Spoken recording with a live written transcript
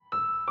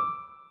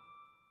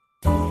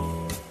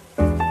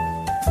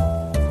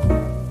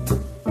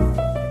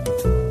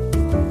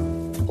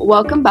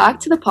Welcome back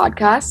to the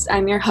podcast.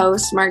 I'm your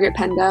host, Margaret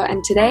Pendo,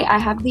 and today I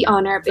have the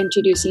honor of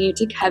introducing you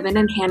to Kevin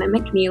and Hannah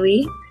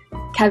McNeely.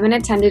 Kevin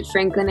attended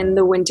Franklin in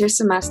the winter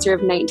semester of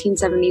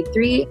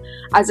 1973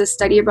 as a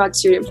study abroad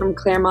student from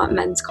Claremont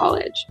Men's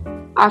College.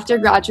 After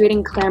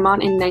graduating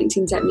Claremont in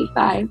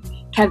 1975,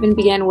 Kevin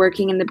began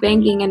working in the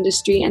banking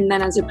industry and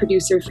then as a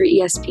producer for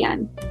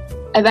ESPN.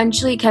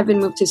 Eventually, Kevin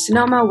moved to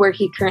Sonoma, where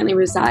he currently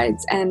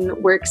resides and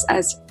works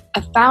as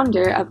a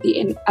founder of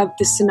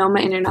the Sonoma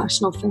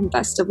International Film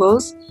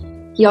Festivals.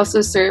 He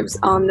also serves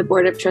on the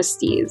board of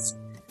trustees.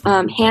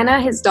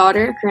 Hannah, his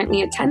daughter,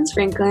 currently attends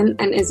Franklin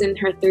and is in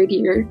her third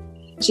year.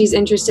 She's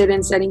interested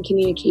in studying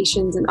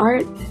communications and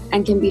art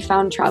and can be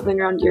found traveling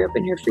around Europe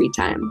in her free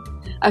time.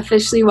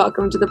 Officially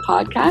welcome to the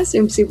podcast.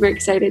 I'm super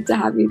excited to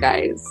have you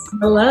guys.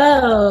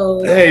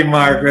 Hello. Hey,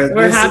 Margaret.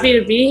 We're happy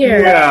to be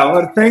here. Yeah,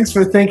 well, thanks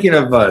for thinking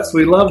of us.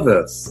 We love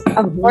this.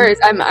 Of course.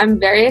 I'm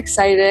very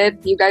excited.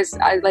 You guys,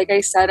 like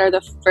I said, are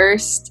the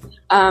first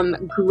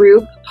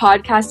group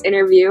podcast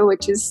interview,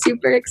 which is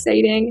super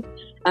exciting.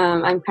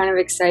 I'm kind of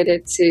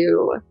excited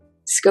to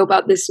scope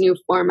out this new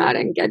format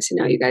and get to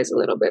know you guys a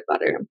little bit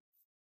better.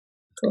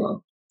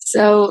 Cool.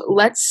 So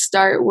let's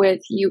start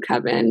with you,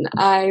 Kevin.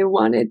 I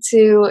wanted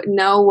to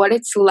know what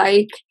it's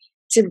like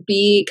to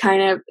be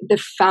kind of the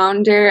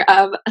founder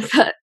of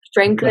the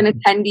Franklin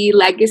attendee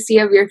legacy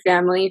of your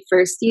family.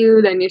 First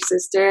you, then your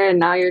sister, and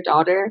now your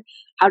daughter.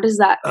 How does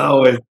that feel?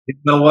 Oh, you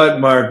know what,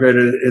 Margaret?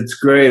 It's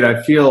great.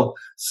 I feel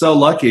so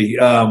lucky.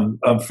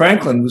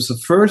 Franklin was the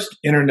first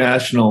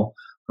international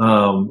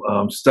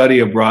study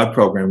abroad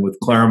program with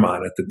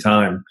Claremont at the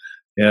time.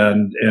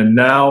 And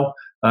now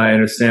I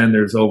understand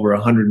there's over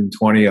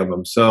 120 of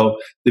them. So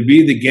to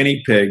be the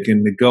guinea pig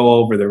and to go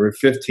over, there were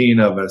 15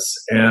 of us,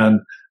 and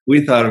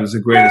we thought it was the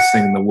greatest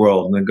thing in the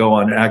world. And to go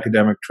on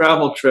academic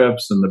travel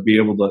trips and to be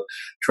able to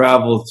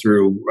travel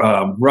through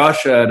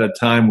Russia at a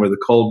time where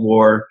the Cold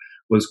War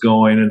was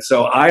going. And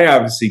so I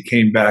obviously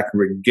came back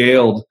and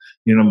regaled,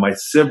 my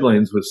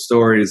siblings with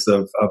stories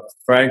of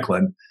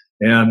Franklin.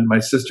 And my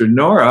sister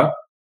Nora,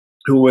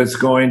 who was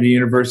going to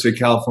University of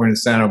California,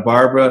 Santa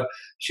Barbara,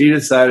 she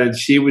decided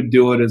she would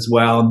do it as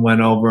well and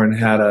went over and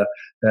had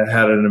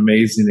an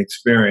amazing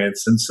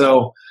experience. And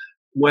so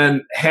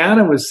when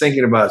Hannah was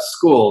thinking about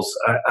schools,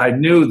 I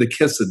knew the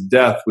kiss of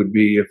death would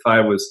be if I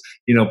was,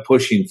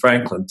 pushing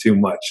Franklin too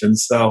much. And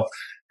so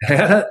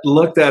Hannah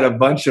looked at a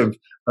bunch of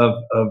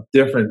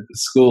different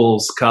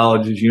schools,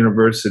 colleges,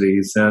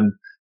 universities, and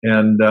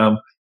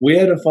we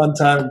had a fun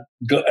time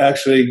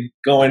actually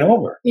going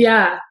over.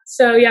 Yeah.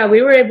 So,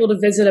 we were able to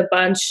visit a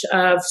bunch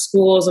of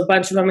schools, a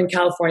bunch of them in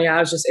California I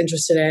was just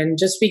interested in,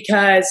 just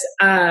because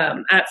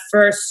at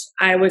first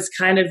I was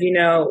kind of,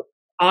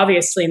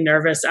 obviously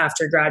nervous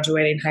after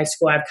graduating high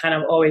school. I've kind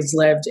of always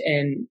lived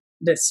in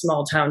this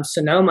small town,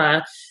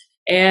 Sonoma.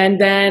 And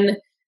then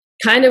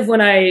kind of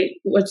when I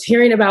was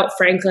hearing about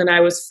Franklin,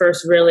 I was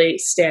first really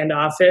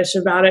standoffish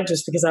about it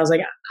just because I was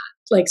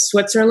like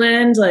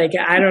Switzerland,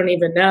 I don't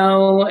even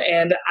know.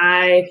 And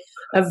I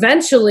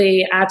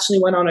eventually actually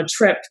went on a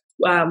trip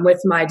with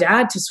my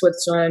dad to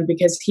Switzerland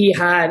because he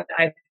had,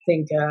 I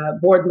think, a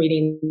board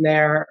meeting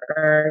there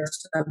or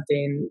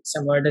something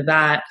similar to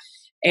that.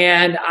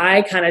 And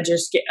I kind of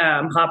just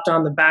hopped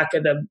on the back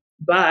of the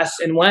bus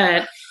and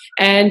went.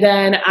 And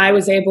then I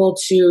was able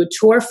to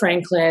tour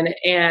Franklin,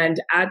 and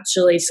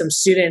actually some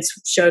students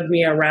showed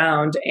me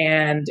around,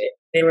 and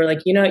they were like,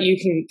 you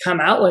can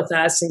come out with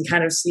us and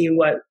kind of see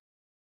what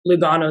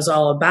Lugano's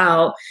all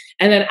about.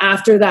 And then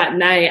after that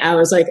night, I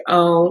was like,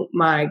 oh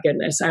my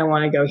goodness, I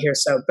want to go here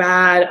so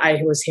bad.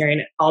 I was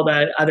hearing all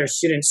the other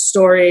students'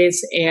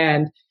 stories,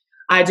 and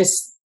I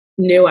just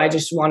knew I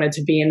just wanted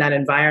to be in that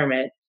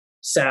environment.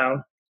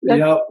 So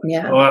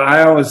yeah. Well,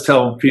 I always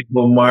tell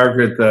people,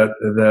 Margaret,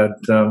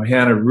 that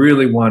Hannah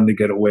really wanted to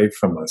get away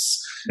from us,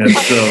 and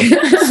so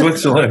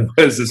Switzerland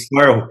was as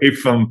far away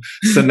from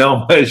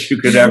Sonoma as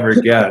you could ever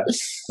get,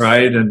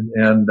 right?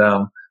 And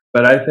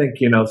but I think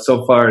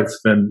so far it's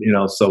been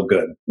so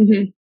good.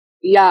 Mm-hmm.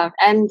 Yeah,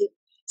 and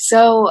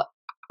so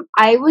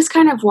I was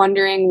kind of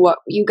wondering what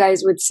you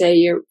guys would say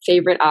your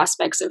favorite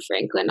aspects of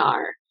Franklin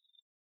are.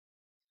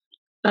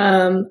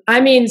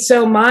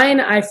 So mine,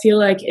 I feel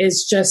like,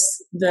 is just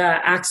the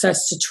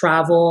access to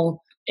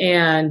travel,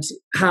 and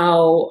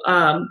how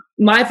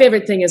my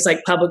favorite thing is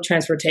public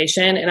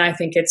transportation. And I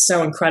think it's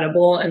so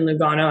incredible in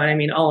Lugano,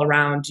 and all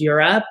around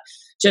Europe,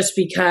 just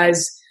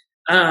because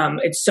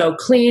it's so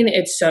clean,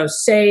 it's so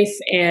safe,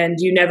 and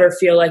you never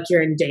feel like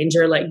you're in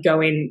danger,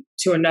 going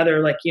to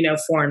another,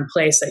 foreign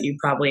place that you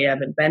probably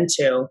haven't been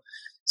to.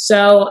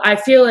 So I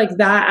feel like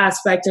that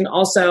aspect, and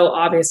also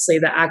obviously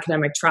the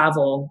academic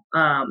travel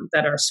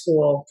that our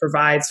school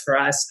provides for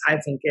us, I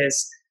think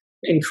is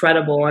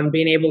incredible. And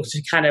being able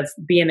to kind of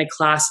be in a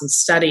class and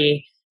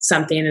study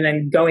something, and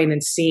then going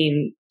and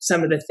seeing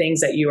some of the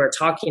things that you are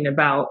talking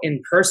about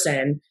in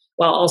person,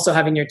 while also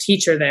having your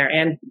teacher there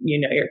and,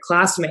 your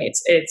classmates.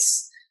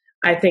 It's,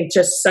 I think,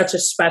 just such a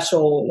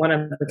special, one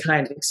of a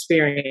kind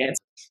experience.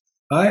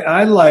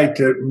 I liked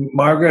it,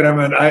 Margaret.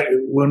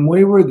 When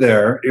we were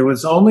there, it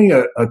was only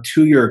a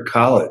 2-year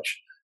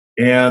college.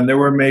 and there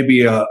were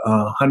maybe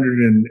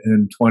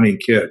 120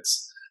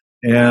 kids,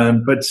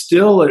 but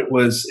still it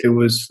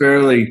was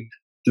fairly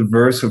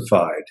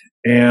diversified,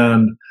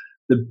 and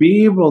to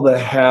be able to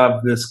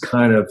have this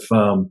kind of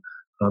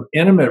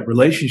intimate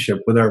relationship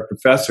with our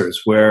professors,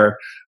 where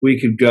we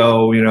could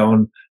go,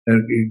 and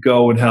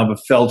go and have a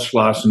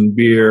Feldschlossen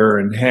beer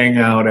and hang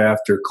out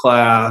after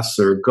class,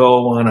 or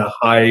go on a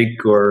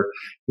hike, or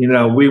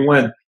we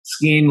went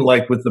skiing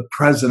like with the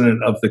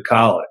president of the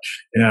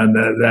college, and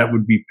that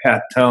would be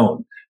Pat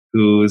Tone,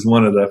 who is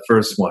one of the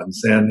first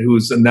ones, and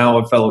who's now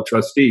a fellow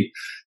trustee.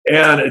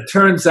 And it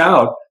turns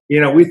out,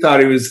 we thought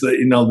he was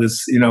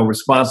this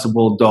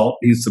responsible adult.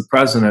 He's the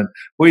president.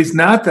 Well, he's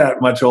not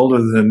that much older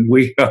than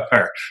we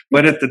are.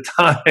 But at the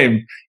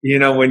time,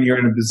 when you're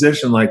in a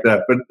position like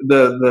that, but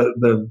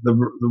the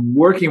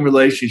working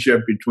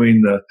relationship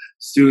between the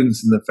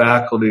students and the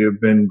faculty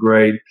have been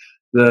great.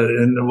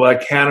 And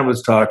like Hannah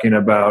was talking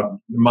about,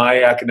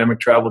 my academic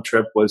travel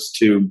trip was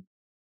to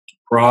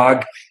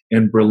Prague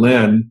and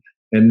Berlin.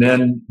 And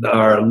then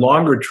our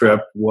longer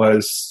trip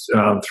was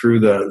through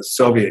the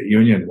Soviet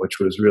Union, which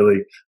was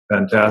really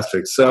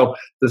fantastic. So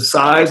the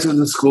size of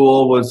the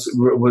school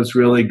was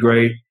really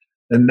great.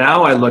 And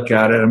now I look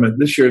at it,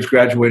 this year's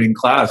graduating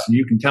class, and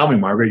you can tell me,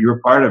 Margaret, you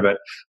were part of it,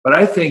 but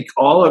I think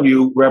all of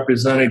you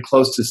represented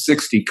close to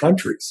 60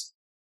 countries.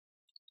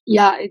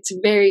 Yeah, it's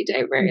very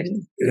diverse.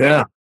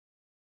 Yeah.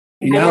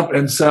 Yep,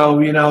 and so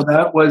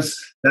that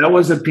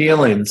was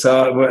appealing.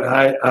 So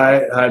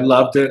I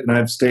loved it, and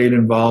I've stayed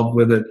involved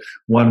with it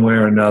one way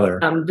or another.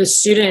 The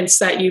students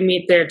that you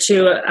meet there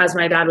too, as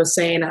my dad was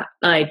saying,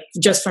 like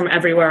just from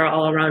everywhere,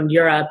 all around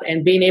Europe,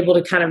 and being able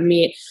to kind of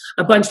meet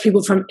a bunch of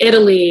people from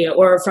Italy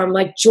or from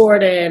like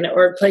Jordan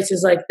or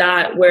places like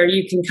that, where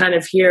you can kind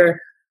of hear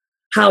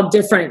how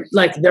different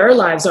like their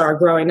lives are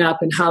growing up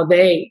and how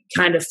they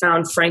kind of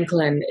found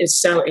Franklin is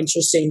so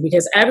interesting,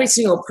 because every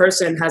single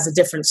person has a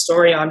different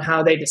story on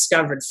how they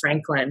discovered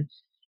Franklin.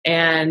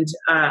 And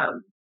I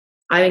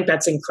think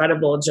that's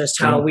incredible, just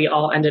how we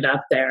all ended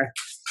up there.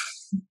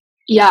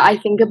 Yeah, I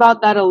think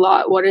about that a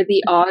lot. What are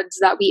the odds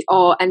that we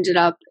all ended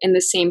up in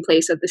the same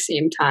place at the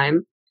same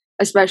time,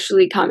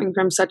 especially coming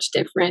from such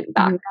different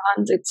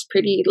backgrounds? It's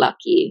pretty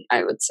lucky,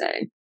 I would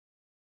say.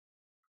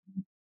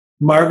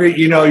 Margaret,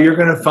 you're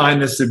going to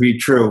find this to be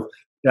true.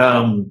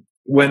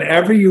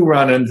 Whenever you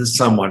run into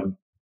someone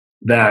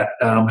that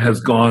has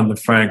gone to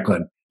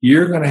Franklin,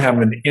 you're going to have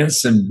an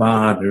instant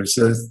bond. There's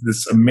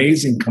this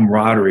amazing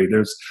camaraderie.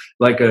 There's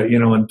like a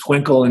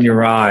twinkle in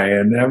your eye,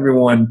 and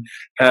everyone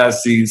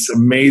has these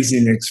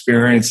amazing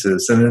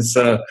experiences. And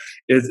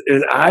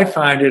I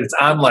find it's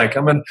unlike.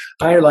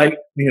 I like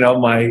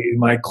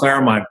my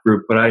Claremont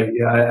group, but I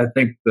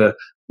think the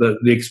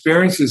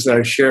experiences that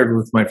I shared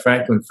with my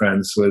Franklin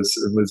friends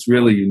was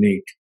really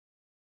unique.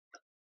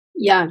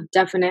 Yeah,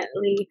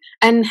 definitely.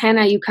 And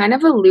Hannah, you kind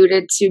of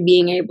alluded to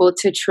being able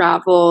to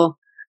travel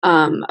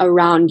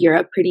around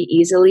Europe pretty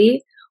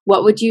easily.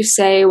 What would you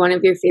say one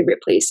of your favorite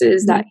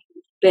places that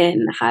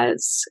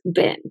has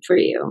been for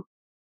you?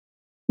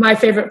 My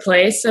favorite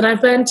place that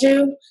I've been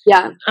to?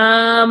 Yeah.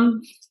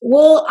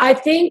 Well, I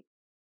think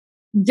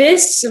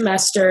this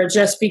semester,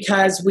 just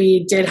because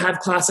we did have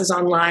classes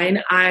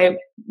online, I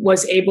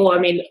was able,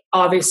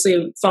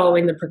 obviously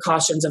following the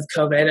precautions of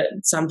COVID,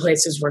 some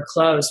places were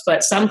closed,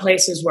 but some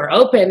places were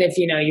open if,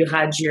 you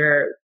had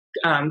your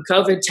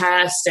COVID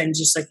test and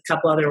just like a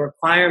couple other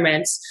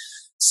requirements.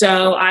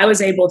 So I was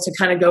able to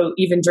kind of go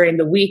even during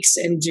the weeks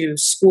and do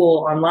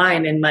school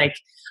online. And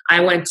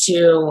I went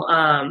to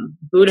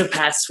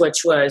Budapest, which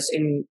was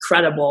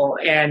incredible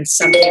and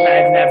something that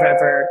I've never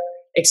ever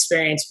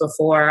experienced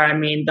before.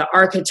 The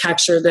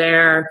architecture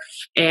there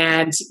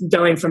and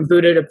going from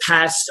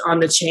Budapest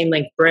on the chain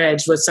link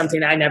bridge was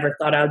something I never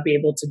thought I would be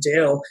able to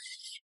do.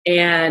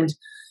 And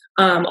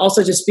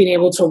also just being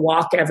able to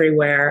walk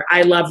everywhere.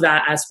 I love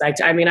that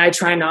aspect. I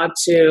try not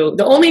to,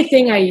 the only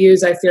thing I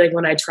use, I feel like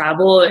when I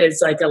travel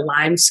is like a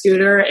Lime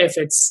scooter if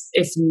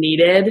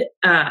needed,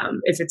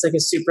 if it's like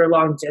a super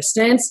long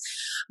distance.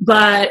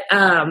 But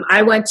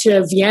I went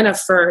to Vienna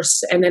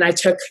first, and then I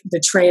took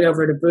the train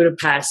over to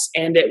Budapest,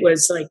 and it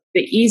was like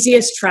the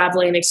easiest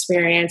traveling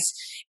experience,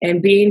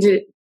 and being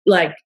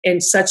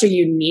in such a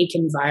unique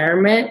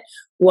environment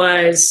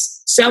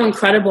was so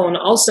incredible. And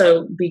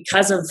also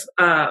because of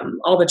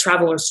all the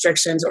travel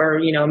restrictions, or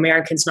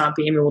Americans not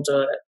being able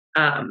to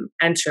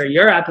enter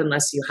Europe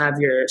unless you have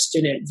your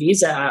student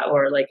visa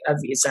or like a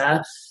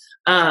visa,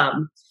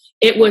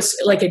 it was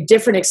like a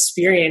different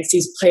experience,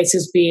 these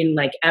places being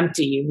like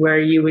empty, where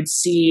you would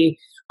see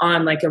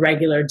on like a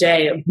regular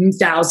day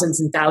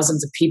thousands and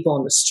thousands of people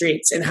in the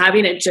streets, and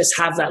having it just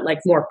have that like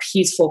more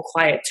peaceful,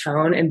 quiet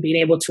tone, and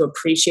being able to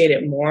appreciate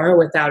it more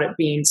without it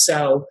being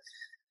so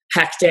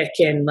hectic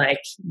and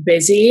like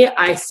busy,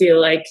 I feel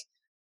like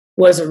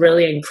was a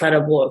really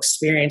incredible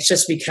experience,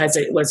 just because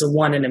it was a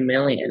 1 in a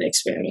million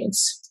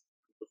experience.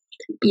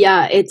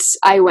 Yeah,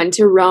 I went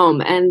to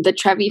Rome, and the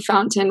Trevi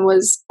Fountain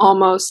was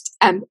almost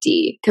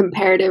empty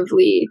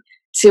comparatively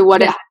to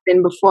what it had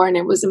been before, and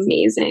it was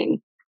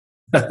amazing.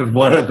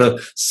 one of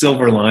the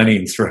silver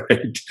linings,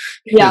 right?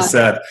 Yeah. Is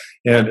that,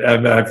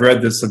 and I've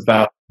read this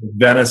about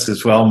Venice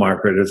as well,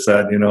 Margaret, is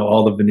that,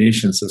 all the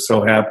Venetians are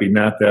so happy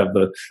not to have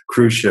the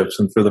cruise ships.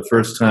 And for the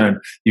first time,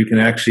 you can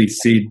actually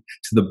see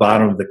to the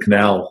bottom of the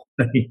canal.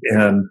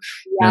 and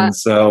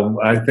so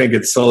I think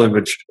it's slowly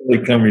but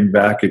surely coming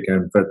back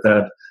again. But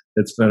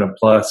it's been a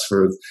plus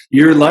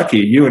you're lucky.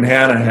 You and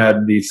Hannah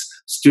had these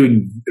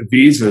student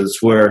visas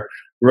where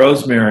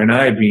Rosemary and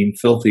I, being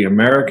filthy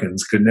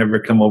Americans, could never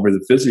come over to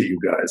visit you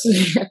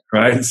guys,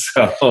 right?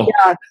 So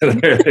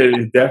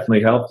it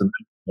definitely helped in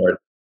that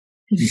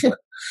part.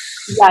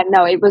 Yeah,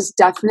 no, it was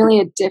definitely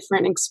a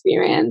different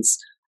experience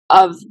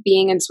of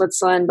being in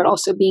Switzerland, but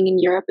also being in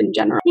Europe in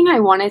general. I think I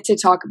wanted to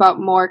talk about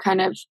more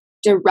kind of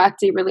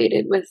directly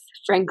related with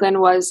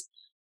Franklin was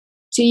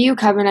to you,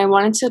 Kevin. I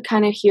wanted to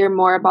kind of hear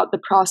more about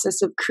the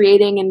process of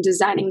creating and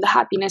designing the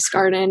Happiness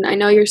Garden. I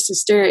know your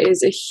sister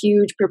is a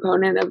huge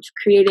proponent of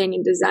creating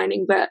and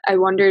designing, but I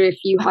wondered if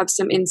you have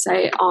some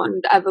insight on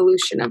the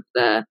evolution of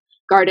the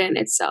garden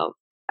itself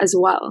as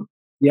well.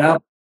 Yeah.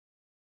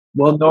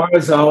 Well,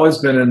 Nora's always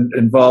been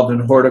involved in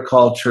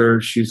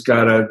horticulture. She's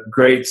got a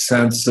great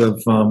sense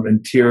of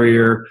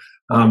interior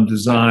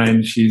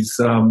design. She's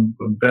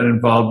been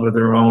involved with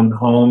her own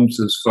homes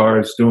as far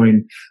as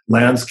doing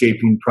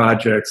landscaping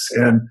projects.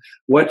 And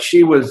what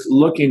she was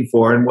looking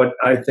for, and what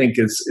I think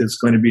is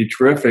going to be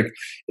terrific,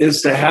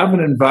 is to have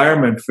an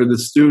environment for the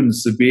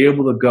students to be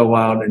able to go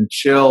out and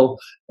chill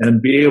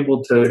and be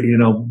able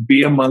to,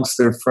 be amongst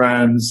their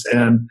friends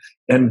and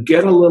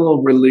get a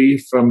little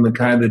relief from the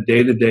kind of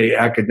day-to-day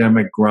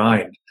academic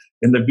grind.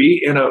 And to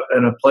be in a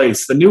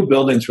place, the new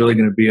building's really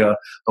going to be a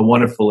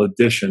wonderful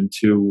addition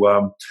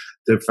to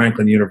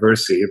Franklin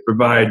University. It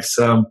provides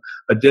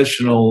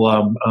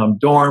additional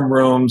dorm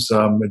rooms,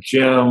 a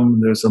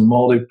gym. There's a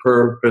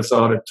multi-purpose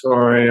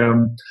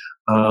auditorium.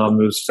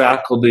 There's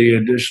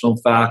additional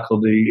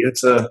faculty.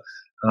 It's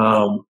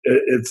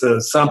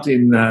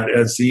something that,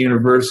 as the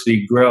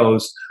university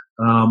grows,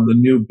 the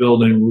new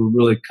building will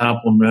really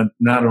complement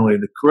not only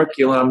the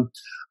curriculum,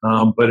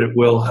 but it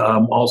will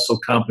also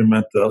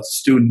complement the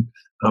student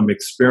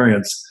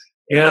experience.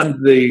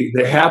 And the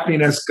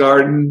Happiness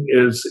Garden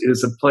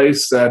is a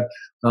place that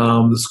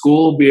the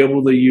school will be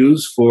able to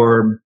use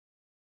for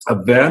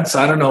events.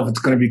 I don't know if it's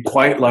going to be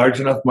quite large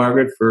enough,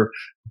 Margaret, for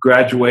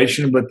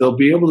graduation, but they'll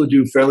be able to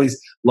do fairly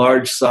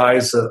large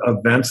size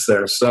events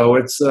there. So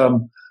it's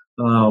the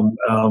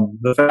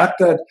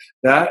fact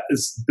that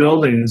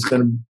building is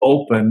going to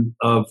open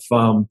of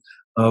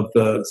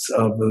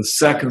the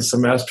second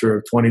semester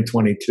of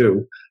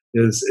 2022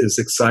 is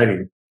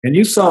exciting. And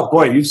you've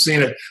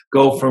seen it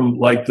go from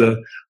like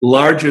the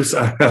largest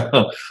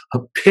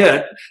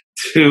pit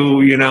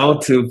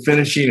to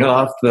finishing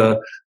off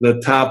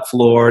the top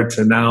floor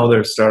to now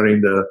they're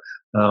starting to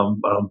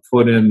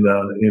put in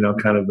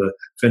kind of the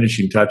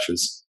finishing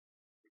touches.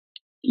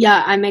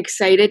 Yeah, I'm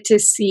excited to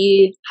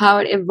see how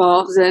it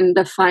evolves and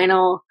the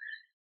final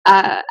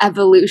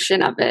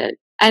evolution of it.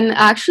 And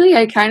actually,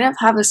 I kind of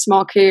have a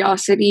small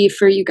curiosity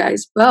for you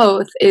guys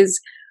both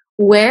is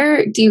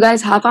where do you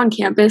guys have on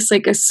campus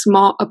like a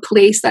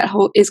place that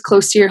is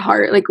close to your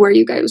heart, like where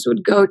you guys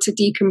would go to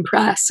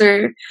decompress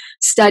or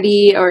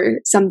study or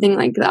something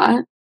like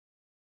that?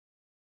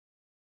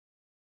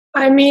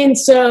 I mean,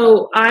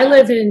 so I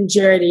live in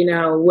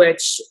Giardino,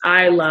 which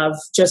I love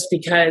just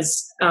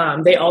because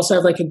they also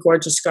have like a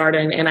gorgeous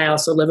garden, and I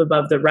also live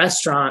above the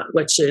restaurant,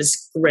 which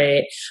is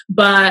great.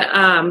 But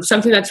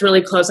something that's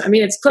really close, I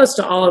mean, it's close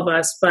to all of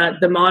us, but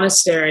the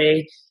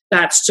monastery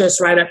that's just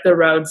right up the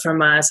road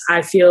from us,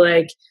 I feel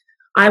like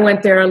I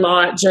went there a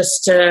lot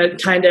just to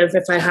kind of,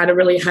 if I had a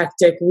really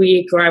hectic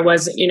week or I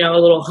was, a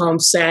little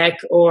homesick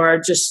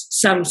or just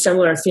some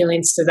similar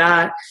feelings to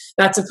that,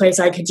 that's a place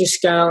I could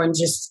just go and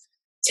just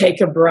take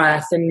a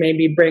breath and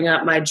maybe bring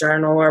up my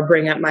journal or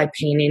bring up my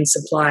painting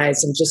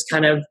supplies and just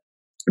kind of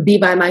be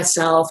by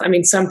myself. I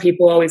mean, some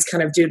people always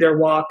kind of do their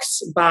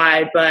walks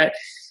by, but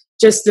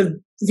just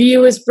the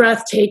view is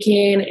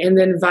breathtaking and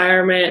the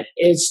environment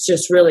is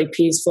just really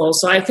peaceful.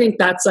 So I think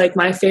that's like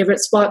my favorite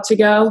spot to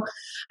go.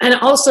 And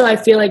also I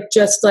feel like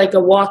just like a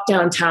walk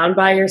downtown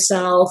by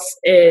yourself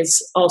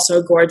is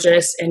also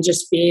gorgeous, and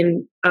just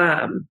being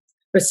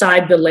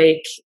beside the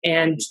lake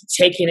and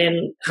taking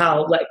in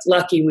how like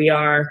lucky we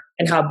are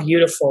and how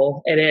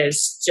beautiful it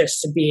is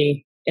just to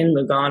be in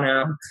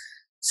Lugano.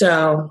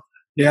 So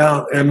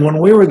yeah, and when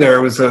we were there,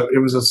 it was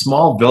a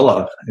small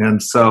villa,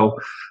 and so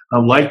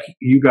like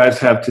you guys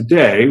have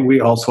today, we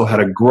also had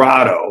a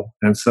grotto,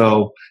 and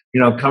so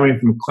coming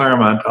from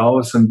Claremont, all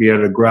of a sudden be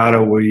at a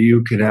grotto where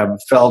you could have a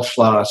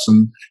Feldschloss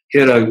and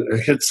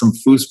hit some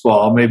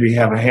foosball, maybe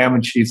have a ham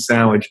and cheese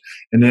sandwich,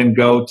 and then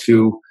go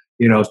to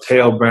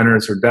Theo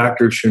Brenner's or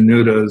Dr.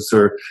 Shenuta's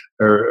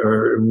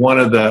or one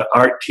of the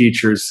art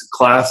teachers'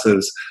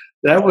 classes.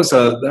 That was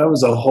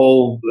a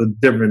whole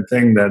different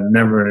thing that I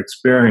never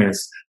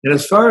experienced. And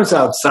as far as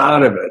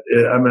outside of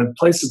it, I mean,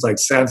 places like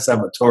San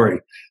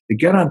Salvatore to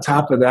get on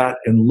top of that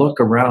and look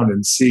around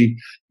and see,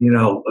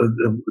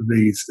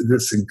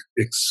 this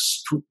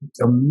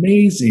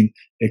amazing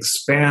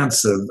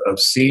expanse of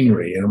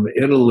scenery,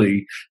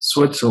 Italy,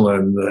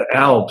 Switzerland, the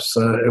Alps,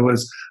 it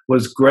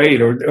was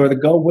great. Or to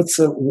go, what's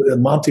the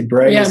Monte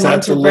Bray? Yeah,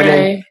 That's a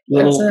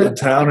little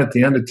town at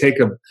the end, to take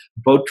a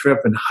boat trip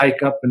and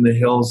hike up in the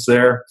hills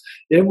there.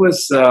 It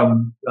was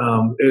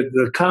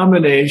the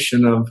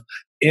combination of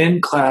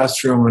in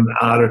classroom and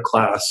out of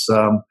class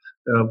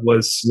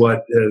was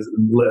what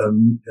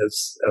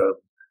has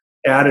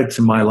added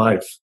to my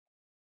life.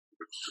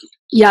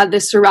 Yeah, the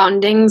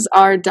surroundings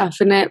are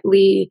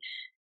definitely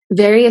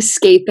very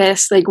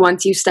escapist. Like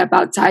once you step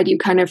outside, you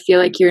kind of feel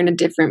like you're in a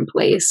different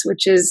place,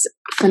 which is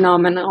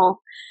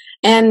phenomenal.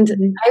 And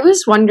I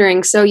was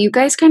wondering, so you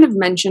guys kind of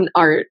mentioned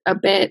art a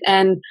bit,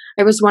 and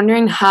I was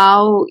wondering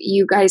how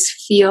you guys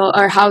feel,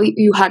 or how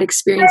you had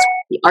experience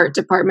with the art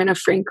department of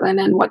Franklin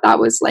and what that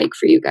was like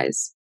for you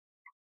guys.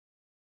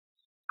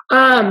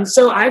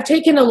 So I've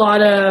taken a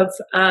lot of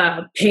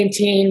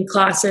painting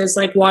classes,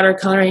 like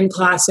watercoloring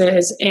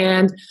classes,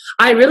 and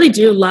I really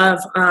do love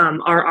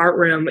our art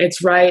room.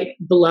 It's right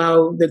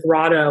below the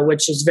grotto,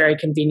 which is very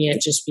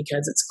convenient just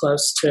because it's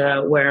close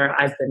to where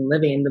I've been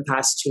living the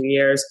past 2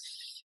 years.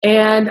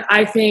 And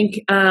I think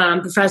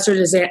Professor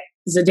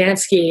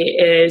Zadansky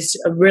is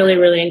a really,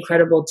 really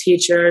incredible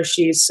teacher.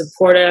 She's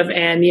supportive,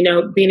 and,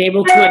 being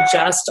able to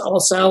adjust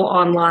also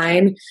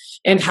online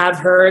and have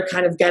her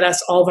kind of get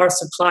us all of our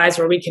supplies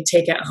where we could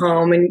take it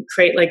home and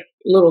create like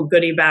little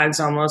goodie bags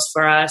almost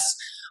for us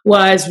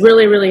was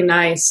really, really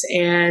nice.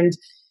 And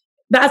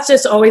that's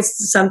just always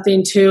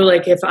something too.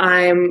 Like if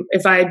I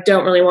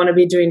don't really want to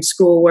be doing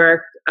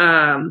schoolwork,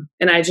 and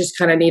I just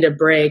kind of need a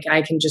break,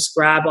 I can just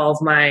grab all of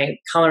my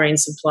coloring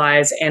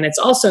supplies. And it's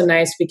also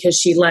nice because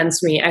she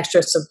lends me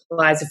extra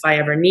supplies if I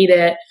ever need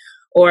it,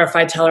 or if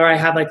I tell her I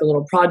have like a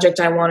little project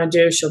I want to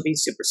do, she'll be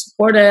super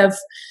supportive.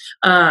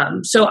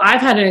 So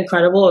I've had an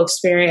incredible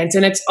experience,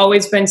 and it's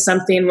always been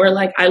something where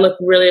like I look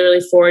really,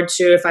 really forward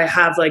to. If I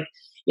have like,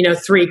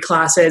 3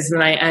 classes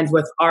and I end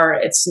with art,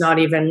 it's not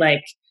even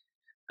like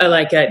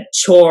a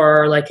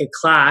chore or like a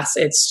class.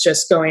 It's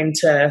just going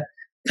to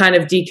kind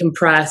of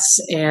decompress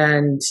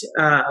and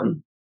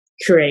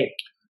create.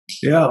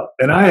 Yeah.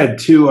 And I had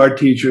 2 art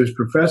teachers,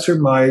 Professor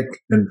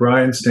Mike and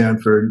Brian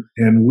Stanford,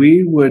 and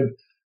we would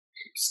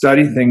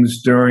study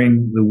things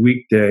during the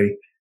weekday.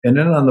 And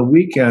then on the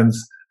weekends,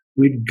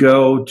 we'd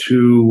go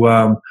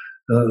to,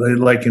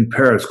 like in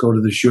Paris, go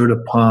to the Jeu de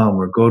Paume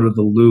or go to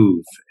the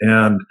Louvre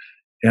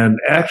and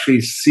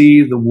actually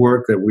see the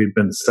work that we'd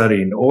been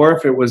studying. Or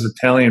if it was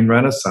Italian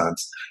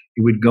Renaissance,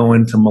 you would go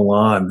into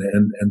Milan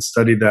and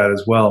study that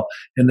as well.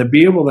 And to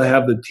be able to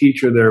have the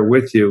teacher there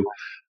with you,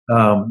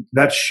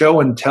 that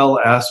show and tell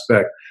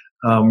aspect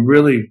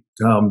really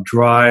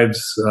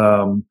drives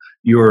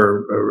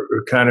your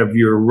kind of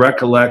your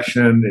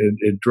recollection.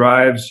 It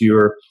drives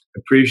your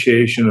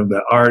appreciation of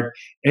the art,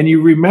 and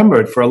you remember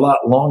it for a lot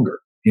longer,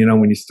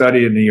 when you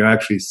study it and you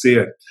actually see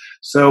it.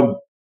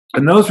 So,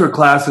 and those were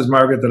classes,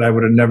 Margaret, that I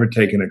would have never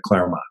taken at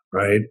Claremont,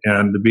 right?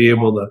 And to be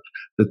able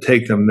to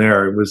take them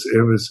there, it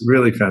was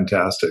really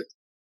fantastic.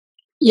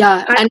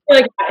 Yeah. I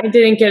feel like I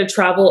didn't get to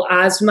travel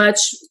as much,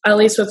 at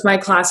least with my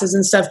classes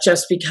and stuff,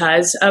 just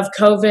because of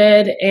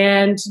COVID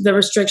and the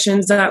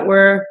restrictions that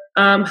were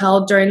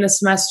held during the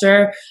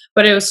semester.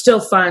 But it was still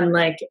fun,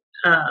 like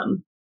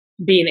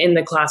being in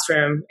the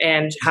classroom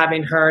and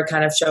having her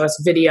kind of show us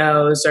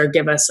videos or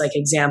give us like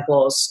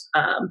examples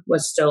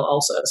was still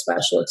also a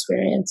special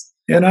experience.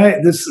 And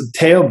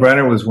Theo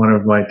Brenner was one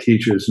of my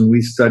teachers, and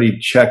we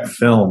studied Czech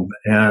film,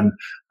 and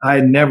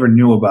I never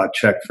knew about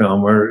Czech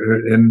film,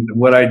 and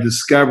what I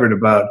discovered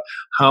about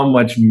how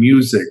much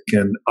music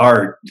and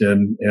art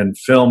and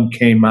film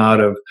came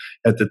out of,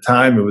 at the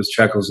time it was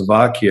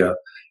Czechoslovakia,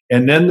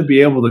 and then to be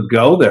able to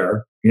go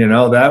there,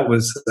 that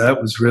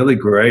was really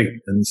great.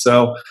 And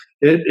so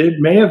it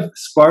may have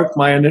sparked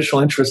my initial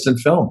interest in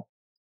film.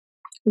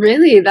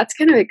 Really? That's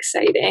kind of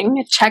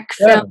exciting. Czech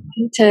film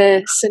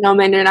to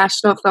Sonoma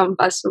International Film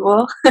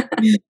Festival.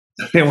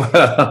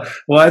 Well,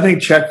 I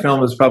think Czech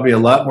film is probably a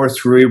lot more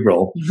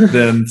cerebral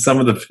than some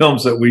of the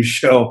films that we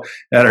show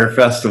at our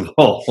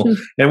festival.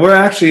 And we're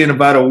actually in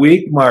about a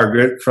week,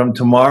 Margaret, from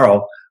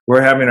tomorrow,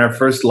 we're having our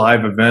first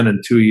live event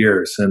in 2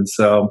 years. And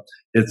so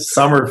it's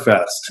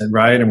Summerfest,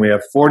 right? And we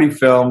have 40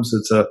 films.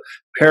 It's a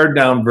pared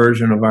down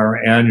version of our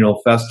annual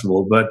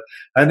festival. But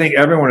I think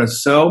everyone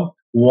is so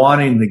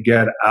wanting to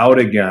get out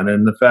again.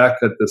 And the fact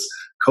that this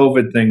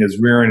COVID thing is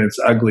rearing its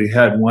ugly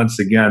head once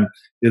again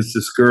is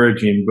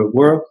discouraging. But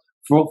we're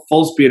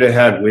full speed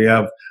ahead. We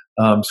have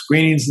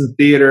screenings in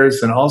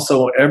theaters, and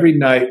also every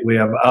night we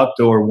have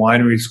outdoor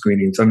winery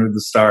screenings under the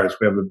stars.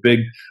 We have a big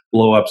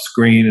blow-up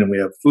screen, and we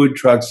have food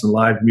trucks and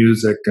live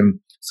music. And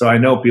so I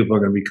know people are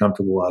going to be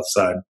comfortable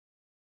outside.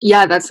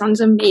 Yeah, that sounds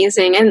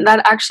amazing. And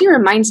that actually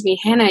reminds me,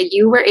 Hannah,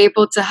 you were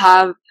able to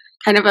have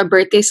kind of a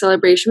birthday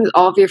celebration with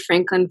all of your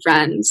Franklin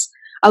friends.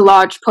 a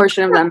large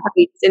portion of them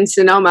based in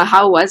Sonoma.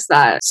 How was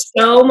that?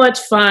 So much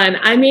fun.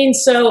 I mean,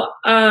 so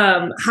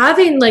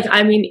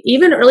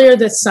even earlier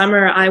this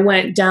summer, I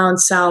went down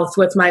south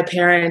with my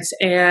parents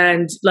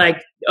and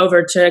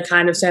over to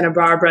kind of Santa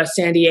Barbara,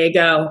 San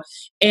Diego.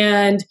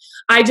 And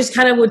I just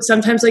kind of would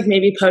sometimes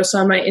maybe post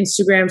on my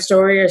Instagram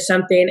story or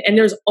something. And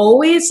there's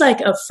always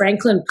a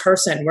Franklin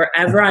person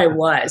wherever I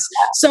was.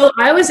 So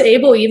I was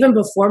able, even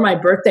before my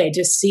birthday,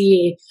 to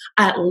see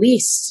at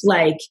least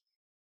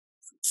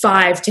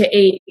 5 to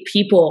 8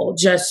 people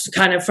just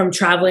kind of from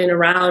traveling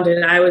around.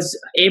 And I was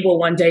able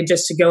one day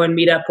just to go and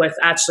meet up with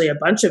actually a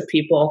bunch of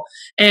people.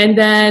 And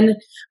then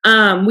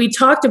we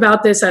talked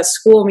about this at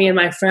school, me and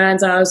my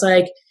friends. I was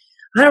like,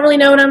 I don't really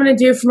know what I'm going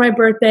to do for my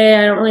birthday.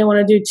 I don't really want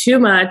to do too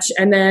much.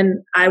 And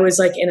then I was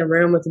in a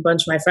room with a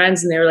bunch of my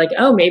friends and they were like,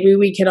 oh, maybe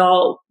we could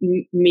all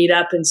meet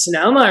up in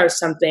Sonoma or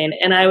something.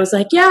 And I was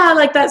like,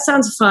 yeah, that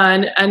sounds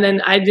fun. And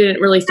then I didn't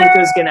really think it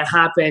was going to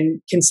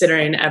happen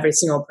considering every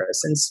single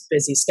person's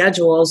busy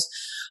schedules.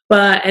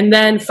 And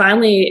then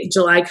finally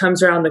July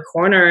comes around the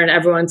corner and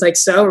everyone's like,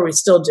 so are we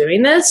still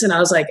doing this? And I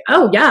was like,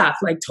 oh yeah,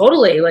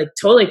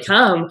 totally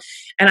come.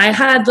 And I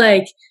had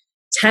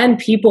 10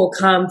 people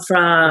come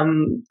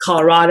from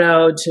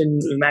Colorado to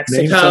New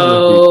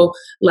Mexico,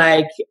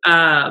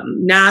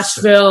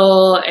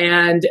 Nashville.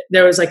 And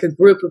there was a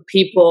group of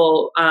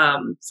people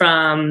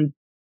from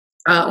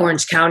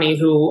Orange County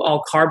who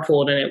all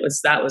carpooled. And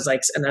that was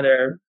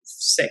another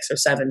 6 or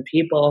 7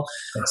 people.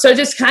 So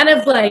just kind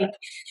of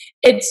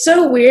it's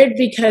so weird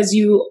because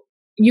you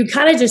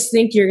kind of just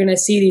think you're going to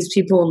see these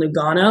people in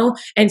Lugano,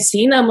 and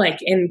seeing them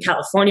in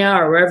California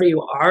or wherever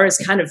you are is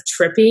kind of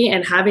trippy,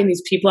 and having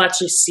these people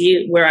actually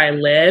see where I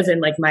live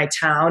and my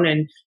town,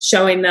 and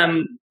showing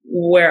them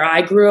where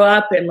I grew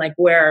up and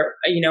where,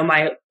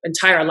 my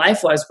entire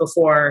life was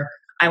before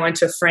I went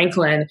to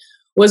Franklin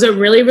was a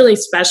really, really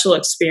special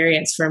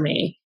experience for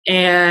me.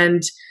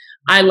 And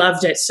I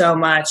loved it so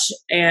much.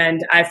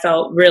 And I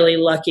felt really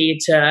lucky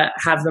to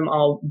have them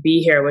all be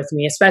here with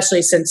me,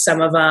 especially since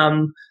some of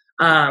them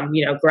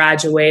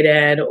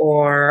graduated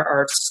or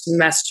are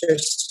semester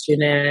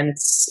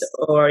students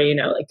or,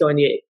 going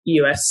to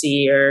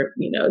USC or,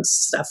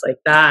 stuff like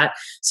that.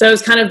 So it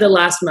was kind of the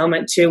last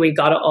moment too. We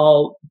got to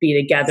all be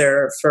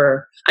together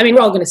we're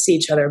all going to see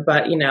each other,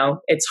 but,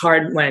 it's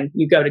hard when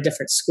you go to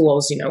different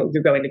schools,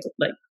 you're going to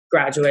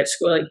graduate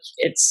school,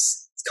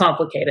 it's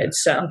complicated.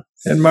 So.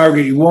 And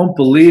Margaret, you won't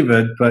believe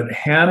it, but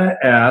Hannah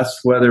asked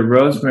whether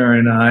Rosemary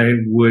and I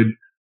would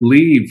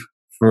leave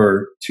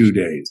for 2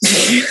 days.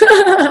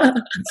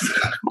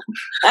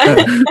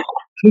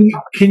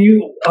 Can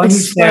you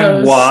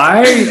understand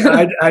why?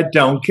 I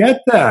don't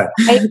get that.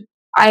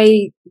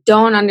 I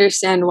don't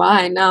understand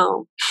why,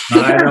 no.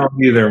 I don't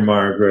either,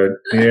 Margaret.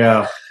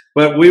 Yeah.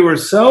 But we were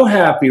so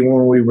happy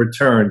when we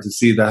returned to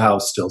see the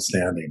house still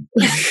standing.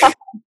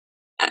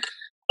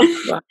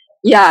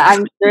 Yeah,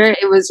 I'm sure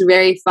it was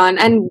very fun.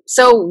 And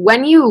so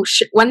when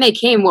they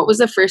came, what was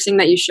the first thing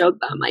that you showed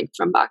them,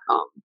 from back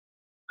home?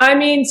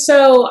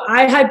 So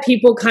I had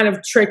people kind of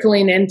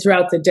trickling in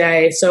throughout the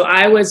day. So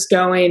I was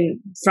going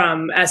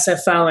from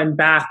SFO and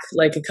back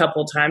a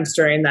couple times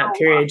during that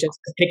period just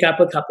to pick up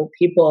a couple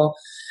people.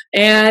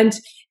 And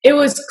it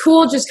was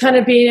cool just kind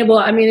of being able,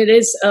 it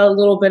is a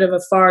little bit of a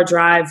far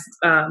drive,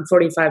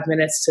 45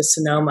 minutes to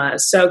Sonoma.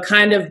 So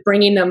kind of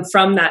bringing them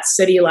from that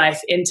city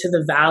life into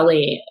the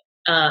valley,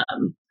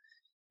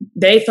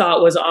 they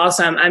thought was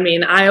awesome.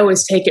 I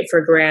always take it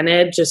for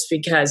granted just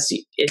because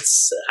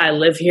I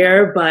live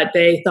here, but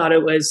they thought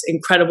it was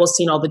incredible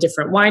seeing all the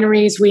different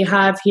wineries we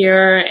have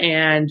here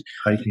and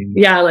hiking.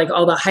 Yeah,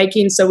 all the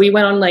hiking. So we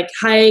went on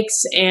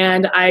hikes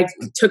and I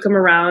took them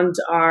around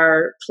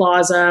our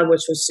plaza,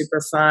 which was super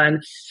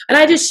fun. And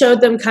I just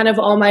showed them kind of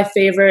all my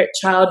favorite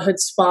childhood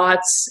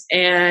spots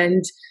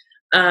and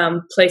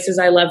places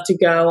I love to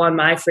go on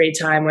my free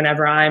time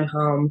whenever I'm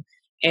home.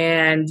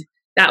 And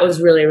that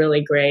was really,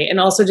 really great. And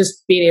also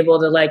just being able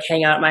to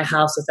hang out at my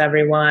house with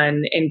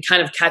everyone and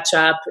kind of catch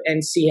up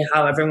and see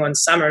how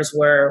everyone's summers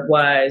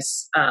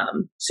was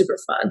super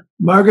fun.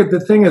 Margaret, the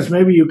thing is,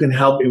 maybe you can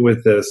help me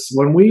with this.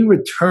 When we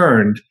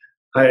returned,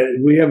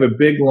 we have a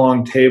big,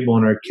 long table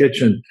in our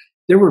kitchen.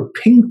 There were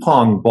ping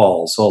pong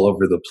balls all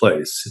over the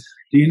place.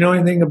 Do you know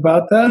anything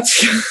about that?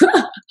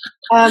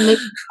 Maybe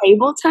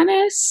table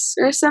tennis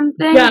or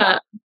something? Yeah.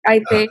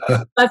 I think.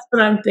 That's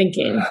what I'm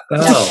thinking.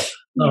 Oh,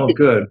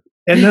 good.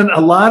 And then a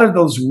lot of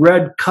those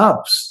red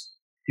cups,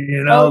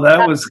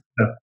 that was,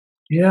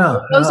 yeah.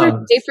 Those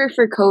are safer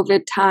for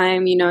COVID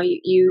time, you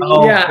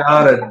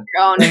got it.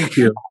 Thank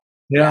you.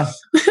 Yeah.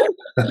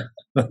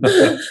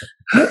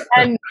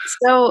 And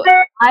so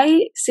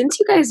since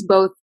you guys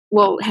both,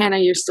 well, Hannah,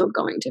 you're still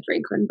going to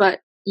Franklin, but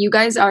you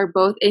guys are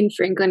both in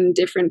Franklin,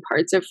 different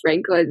parts of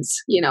Franklin's,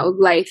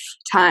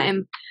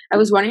 lifetime. I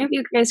was wondering if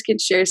you guys could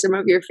share some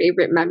of your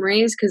favorite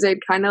memories, because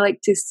I'd kind of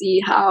like to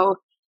see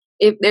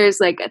if there's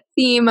a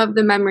theme of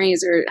the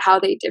memories or how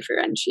they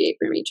differentiate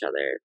from each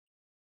other.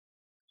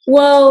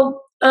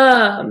 Well,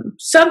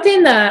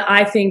 Something that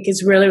I think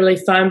is really, really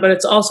fun, but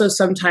it's also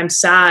sometimes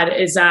sad,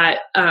 is that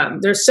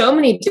there's so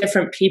many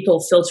different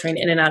people filtering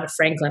in and out of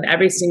Franklin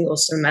every single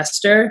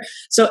semester.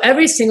 So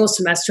every single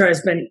semester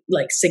has been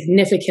like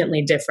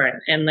significantly different,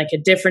 and like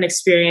a different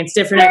experience,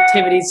 different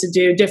activities to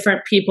do,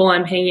 different people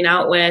I'm hanging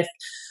out with.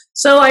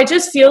 So I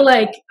just feel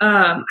like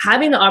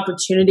having the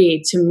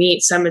opportunity to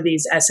meet some of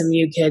these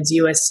SMU kids,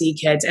 USC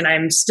kids, and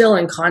I'm still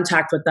in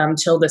contact with them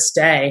till this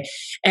day,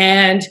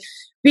 and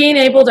being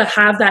able to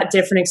have that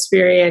different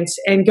experience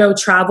and go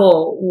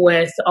travel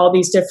with all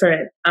these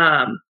different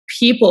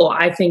people,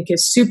 I think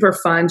is super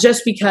fun,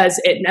 just because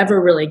it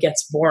never really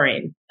gets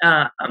boring.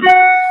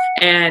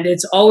 And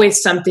it's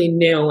always something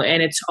new,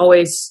 and it's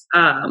always,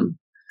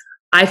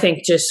 I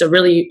think, just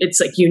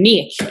it's like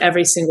unique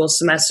every single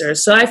semester.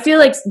 So I feel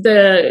like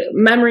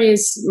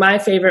my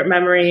favorite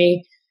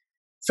memory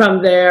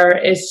from there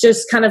is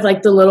just kind of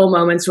like the little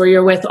moments where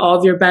you're with all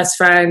of your best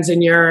friends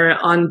and you're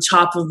on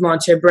top of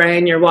Montebre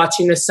and you're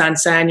watching the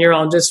sunset and you're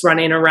all just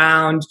running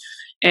around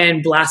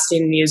and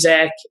blasting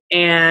music.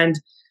 And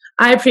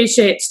I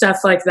appreciate stuff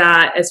like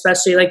that,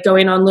 especially like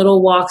going on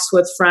little walks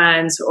with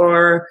friends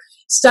or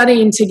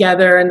studying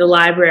together in the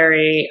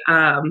library.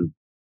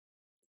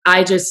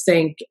 I just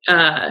think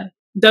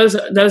those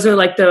are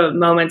like the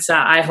moments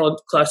that I hold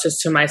closest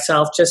to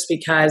myself, just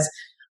because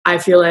I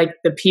feel like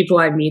the people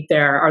I meet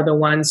there are the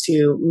ones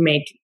who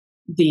make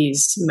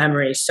these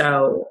memories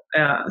so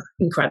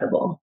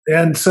incredible.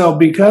 And so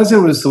because it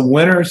was the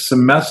winter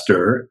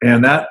semester,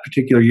 and that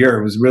particular year,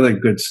 it was really a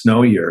good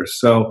snow year.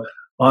 So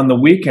on the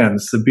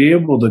weekends, to be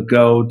able to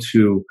go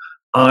to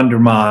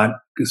Andermatt,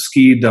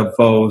 ski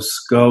Davos,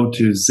 go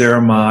to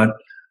Zermatt,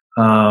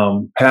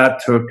 Pat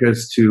took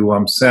us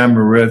to St.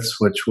 Moritz,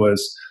 which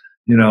was,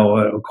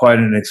 quite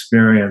an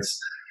experience.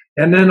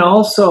 And then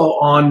also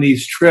on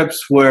these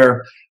trips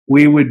where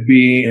we would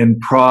be in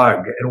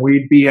Prague and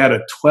we'd be at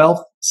a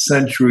 12th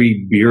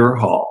century beer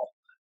hall,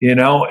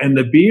 and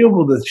to be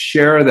able to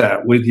share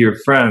that with your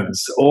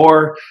friends.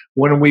 Or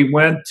when we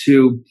went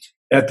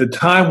at the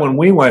time when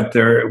we went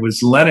there, it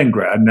was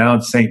Leningrad, now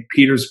it's St.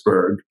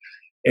 Petersburg.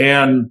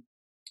 And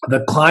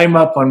the climb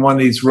up on one of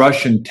these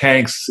Russian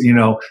tanks,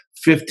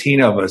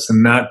 15 of us,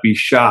 and not be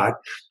shot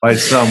by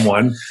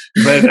someone.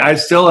 But I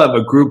still have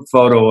a group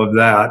photo of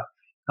that.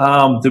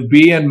 To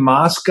be in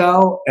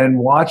Moscow and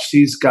watch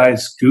these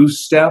guys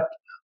goose step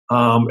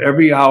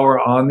every hour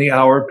on the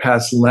hour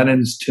past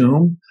Lenin's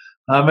tomb.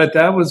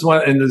 That was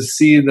one, and to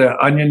see the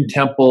Onion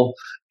Temple,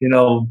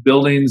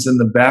 buildings in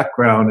the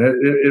background.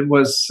 It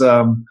was.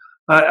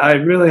 I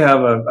really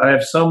have I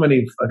have so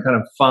many kind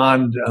of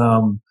fond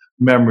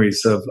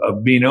memories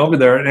of being over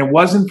there, and it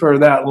wasn't for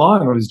that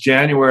long. It was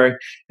January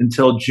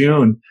until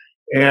June,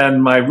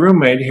 and my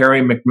roommate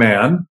Harry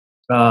McMahon,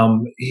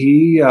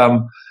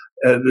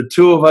 the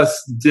two of us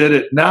did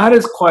it not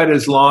as quite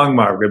as long,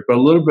 Margaret, but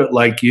a little bit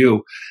like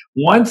you.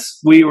 Once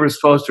we were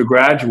supposed to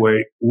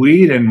graduate,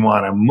 we didn't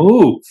want to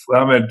move.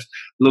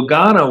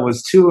 Lugano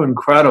was too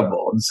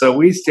incredible, and so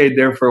we stayed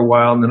there for a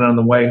while. And then on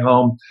the way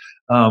home,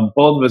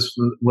 both of us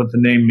with the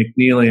name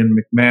McNeely and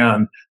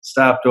McMahon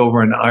stopped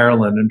over in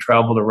Ireland and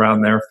traveled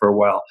around there for a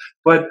while.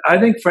 But I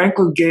think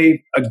Franklin gave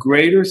a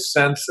greater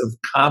sense of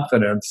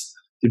confidence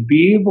to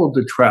be able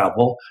to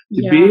travel,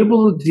 to be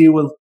able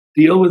to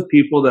deal with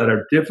people that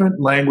are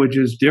different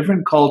languages,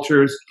 different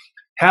cultures,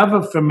 have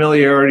a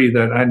familiarity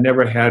that I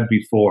never had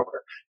before.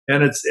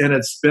 And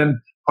it's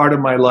been part of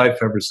my life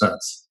ever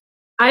since.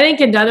 I think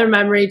another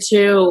memory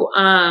too,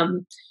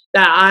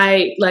 that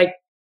I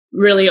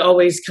really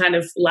always kind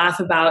of laugh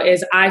about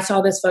is I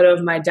saw this photo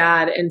of my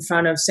dad in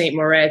front of St.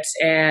 Moritz,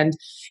 and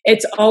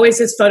it's always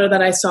this photo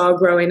that I saw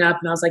growing up,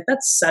 and I was like,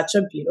 that's such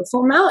a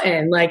beautiful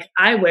mountain. Like,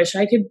 I wish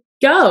I could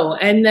go.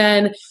 And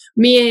then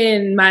me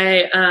and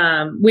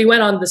we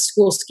went on the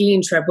school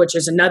skiing trip, which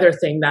is another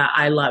thing that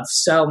I love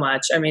so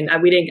much. I mean,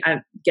 we didn't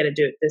get to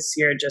do it this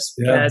year just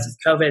because of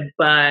COVID,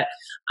 but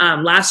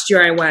last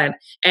year I went,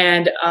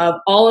 and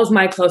all of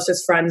my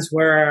closest friends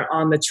were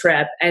on the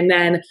trip. And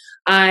then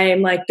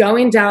I'm like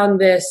going down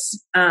this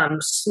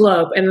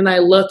slope, and then I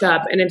look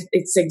up, and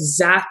it's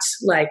exact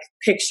like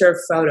picture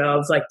photo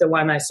of like the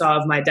one I saw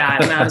of my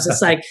dad. And I was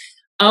just like,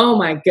 oh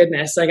my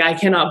goodness, like I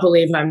cannot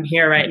believe I'm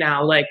here right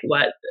now, like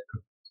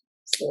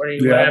 40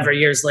 whatever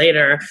years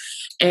later.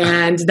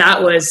 And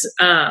that was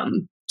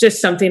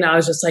just something I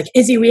was just like,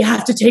 Izzy, we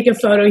have to take a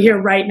photo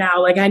here right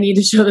now. Like, I need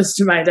to show this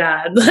to my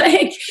dad.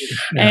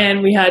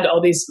 And we had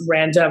all these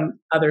random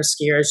other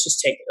skiers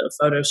just take a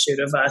photo shoot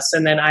of us.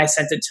 And then I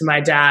sent it to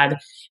my dad,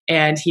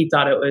 and he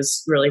thought it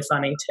was really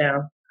funny too.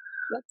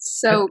 That's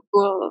so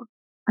cool.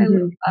 I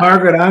love that.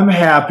 Margaret, I'm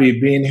happy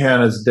being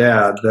Hannah's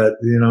dad that,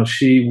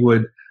 she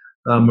would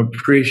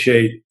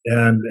appreciate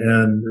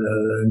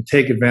and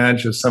take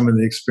advantage of some of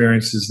the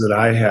experiences that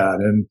I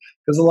had. And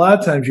because a lot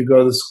of times you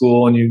go to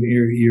school and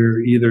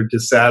you're either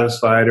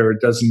dissatisfied or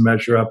it doesn't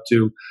measure up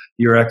to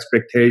your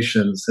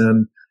expectations.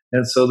 And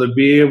so to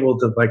be able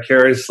to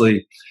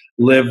vicariously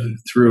live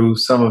through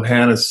some of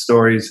Hannah's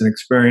stories and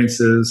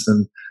experiences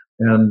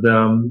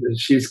And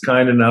she's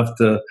kind enough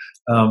to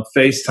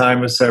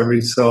FaceTime us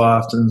every so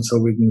often so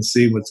we can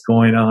see what's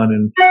going on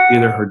in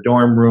either her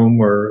dorm room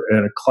or in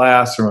a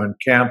class or on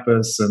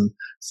campus. And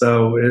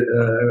so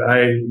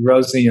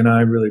Rosie and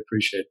I really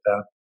appreciate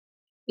that.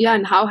 Yeah,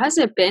 and how has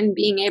it been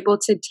being able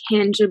to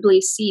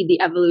tangibly see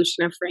the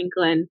evolution of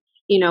Franklin,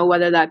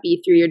 whether that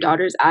be through your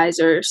daughter's eyes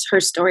or her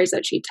stories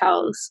that she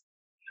tells?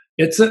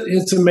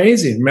 It's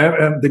amazing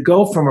to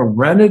go from a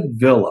rented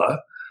villa,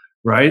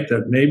 right,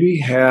 that maybe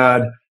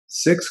had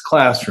 6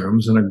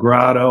 classrooms and a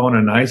grotto and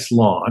a nice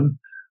lawn,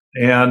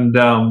 and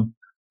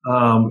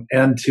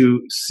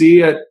to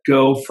see it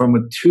go from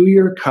a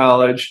 2-year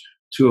college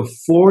to a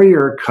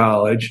 4-year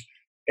college,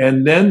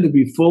 and then to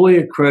be fully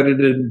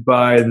accredited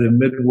by the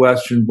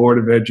Midwestern Board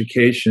of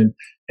Education,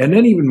 and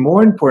then even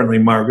more importantly,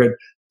 Margaret,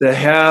 to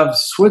have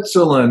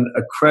Switzerland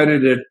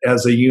accredited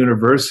as a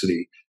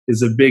university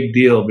is a big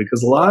deal,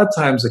 because a lot of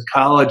times a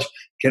college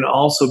can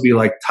also be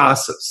like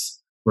TASIS,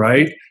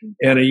 right?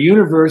 And a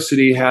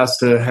university has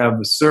to have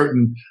a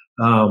certain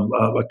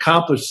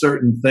accomplish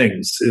certain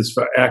things as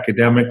far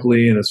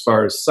academically and as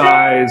far as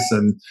size,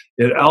 and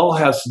it all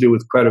has to do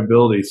with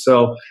credibility.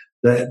 So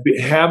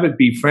have it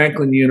be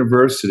Franklin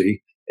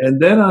University,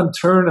 and then on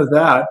turn of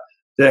that,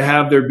 to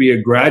have there be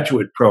a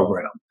graduate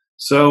program.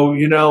 So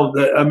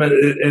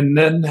and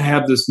then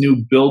have this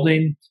new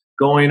building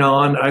going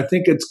on. I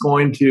think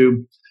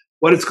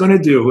what it's going to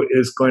do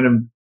is going to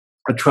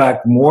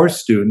attract more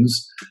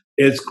students.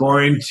 It's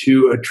going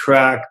to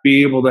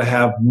be able to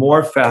have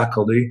more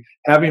faculty.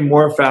 Having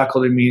more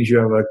faculty means you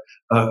have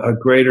a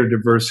greater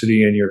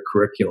diversity in your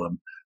curriculum.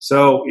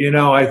 So,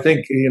 I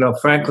think,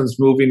 Franklin's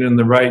moving in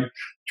the right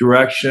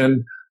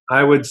direction.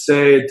 I would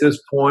say at this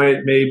point,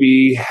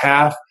 maybe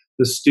half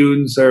the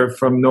students are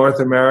from North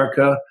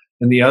America,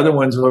 and the other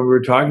ones, what we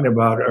were talking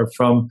about, are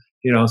from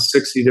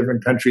 60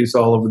 different countries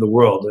all over the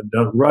world.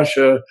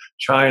 Russia,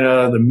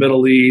 China, the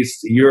Middle East,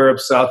 Europe,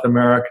 South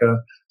America.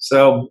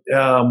 So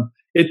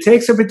it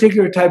takes a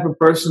particular type of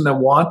person that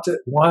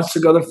wants to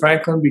go to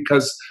Franklin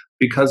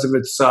because of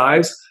its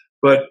size.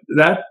 But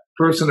that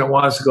person that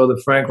wants to go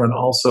to Franklin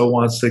also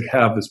wants to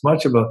have as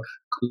much of a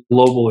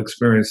global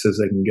experience as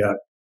they can get.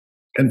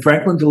 And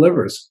Franklin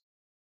delivers.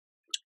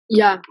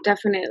 Yeah,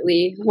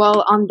 definitely.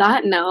 Well, on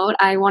that note,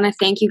 I want to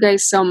thank you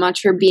guys so much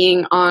for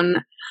being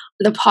on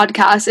the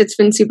podcast. It's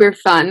been super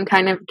fun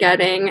kind of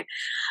getting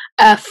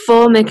a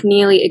full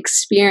McNeely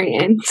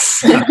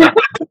experience.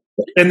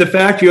 And the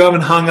fact you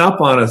haven't hung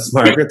up on us,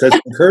 Margaret, that's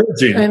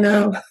encouraging. I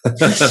know.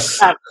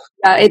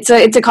 It's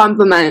a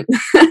compliment.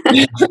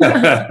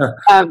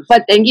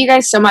 But thank you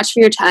guys so much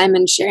for your time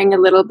and sharing a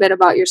little bit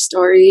about your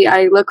story.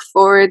 I look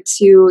forward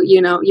to,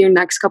 your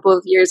next couple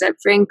of years at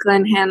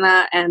Franklin,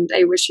 Hannah, and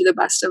I wish you the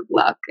best of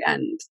luck.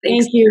 And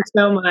thank you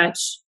so much.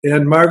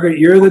 And Margaret,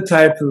 you're the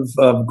type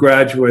of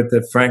graduate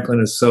that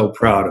Franklin is so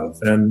proud of.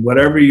 And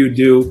whatever you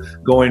do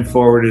going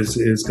forward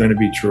is going to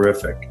be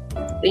terrific.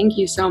 Thank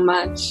you so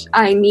much.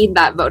 I need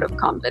that vote of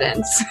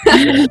confidence.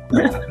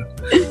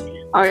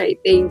 All right.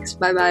 Thanks.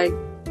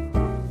 Bye-bye.